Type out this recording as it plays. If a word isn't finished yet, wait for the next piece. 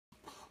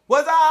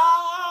What's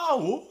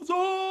up? What's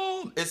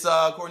up? It's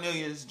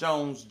Cornelius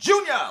Jones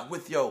Jr.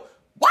 with your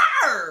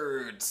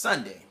Word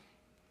Sunday,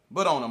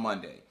 but on a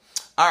Monday.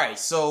 All right,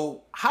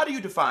 so how do you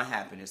define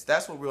happiness?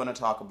 That's what we're going to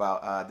talk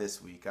about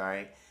this week, all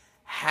right?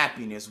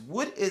 Happiness.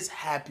 What is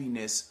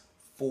happiness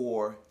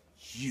for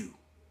you?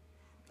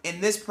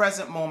 In this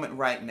present moment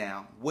right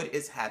now, what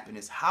is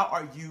happiness? How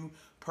are you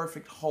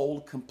perfect,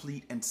 whole,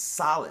 complete, and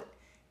solid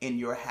in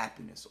your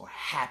happiness or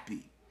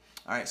happy?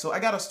 All right, so I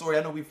got a story.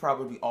 I know we've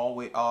probably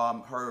always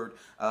heard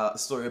a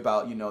story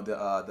about, you know,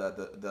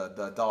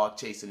 the dog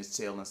chasing his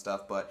tail and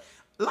stuff, but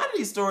a lot of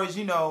these stories,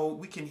 you know,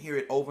 we can hear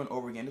it over and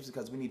over again just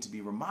because we need to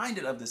be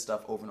reminded of this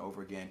stuff over and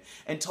over again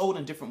and told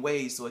in different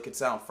ways so it could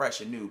sound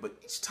fresh and new. But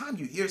each time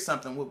you hear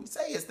something, what we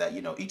say is that,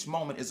 you know, each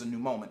moment is a new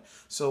moment.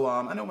 So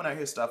I know when I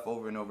hear stuff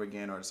over and over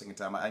again or the second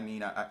time,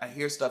 I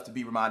hear stuff to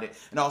be reminded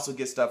and also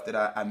get stuff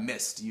that I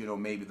missed, you know,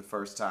 maybe the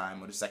first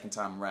time or the second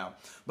time around.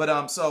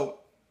 But so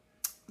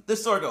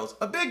this story goes,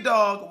 a big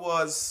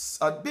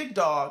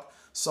dog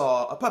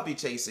saw a puppy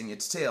chasing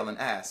its tail and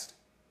asked,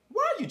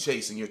 "Why are you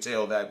chasing your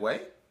tail that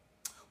way?"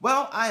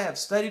 "Well, I have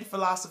studied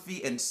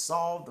philosophy and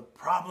solved the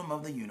problem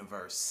of the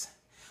universe,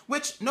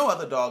 which no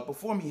other dog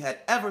before me had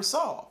ever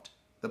solved,"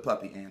 the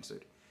puppy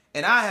answered.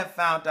 "And I have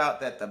found out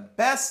that the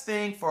best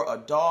thing for a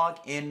dog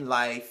in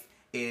life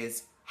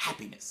is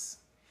happiness.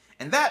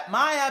 And that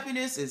my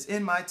happiness is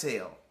in my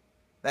tail.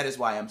 That is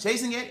why I'm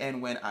chasing it,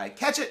 and when I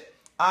catch it,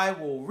 I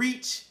will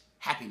reach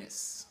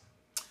happiness."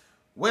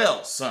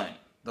 "Well, son,"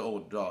 the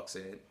old dog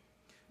said,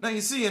 "now you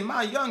see, in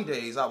my young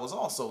days, I was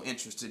also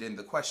interested in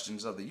the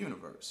questions of the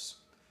universe.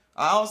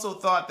 I also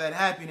thought that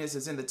happiness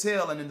is in the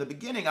tail, and in the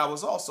beginning I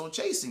was also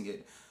chasing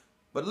it.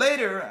 But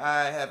later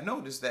I have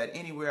noticed that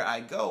anywhere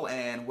I go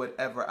and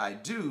whatever I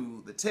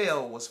do, the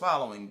tail was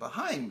following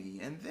behind me,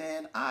 and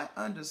then I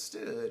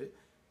understood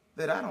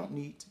that I don't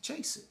need to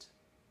chase it."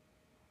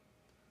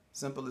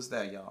 Simple as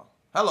that, y'all.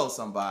 Hello,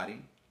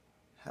 somebody.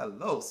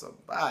 Hello,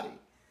 somebody.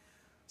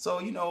 So,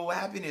 you know,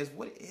 happiness,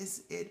 what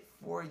is it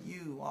for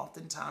you?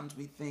 Oftentimes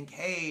we think,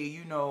 hey,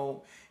 you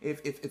know,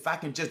 if I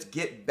can just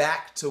get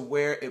back to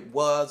where it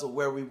was or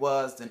where we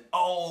was, then,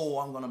 oh,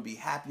 I'm going to be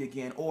happy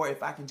again. Or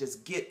if I can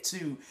just get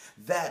to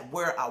that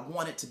where I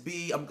want it to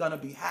be, I'm going to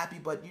be happy.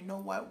 But you know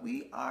what?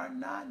 We are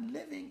not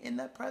living in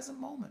that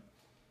present moment.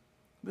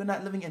 We're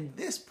not living in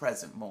this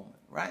present moment,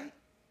 right?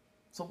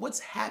 So what's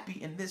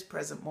happy in this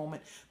present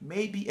moment?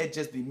 Maybe it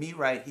just be me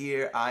right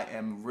here. I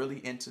am really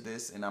into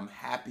this and I'm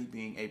happy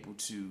being able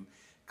to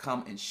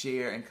come and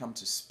share and come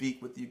to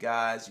speak with you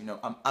guys. You know,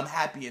 I'm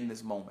happy in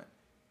this moment.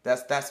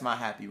 That's my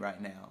happy right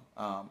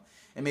now.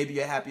 And maybe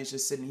you're happy it's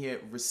just sitting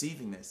here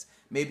receiving this.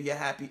 Maybe you're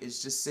happy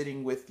it's just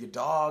sitting with your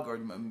dog, or,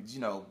 you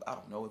know, I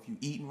don't know if you're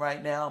eating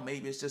right now.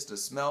 Maybe it's just the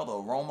smell, the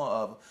aroma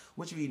of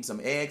what you eating, some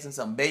eggs and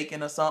some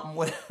bacon or something,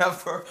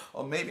 whatever.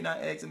 Or maybe not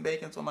eggs and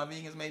bacon. So my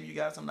vegans, maybe you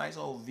got some nice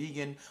old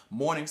vegan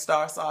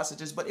Morningstar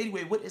sausages. But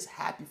anyway, what is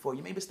happy for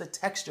you? Maybe it's the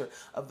texture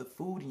of the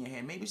food in your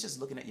hand. Maybe it's just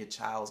looking at your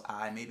child's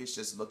eye. Maybe it's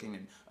just looking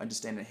and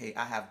understanding, hey,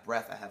 I have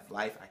breath, I have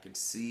life, I can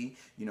see,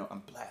 you know,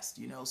 I'm blessed,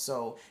 you know.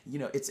 So, you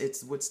know,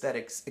 it's what's that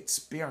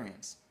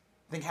experience?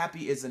 I think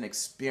happy is an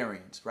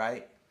experience,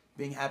 right?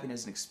 Being happy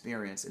is an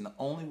experience. And the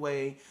only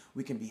way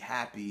we can be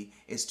happy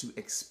is to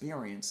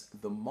experience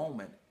the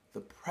moment, the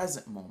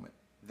present moment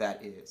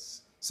that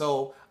is.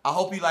 So I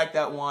hope you like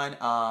that one.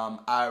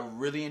 I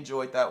really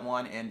enjoyed that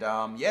one. And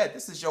yeah,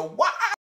 this is your Why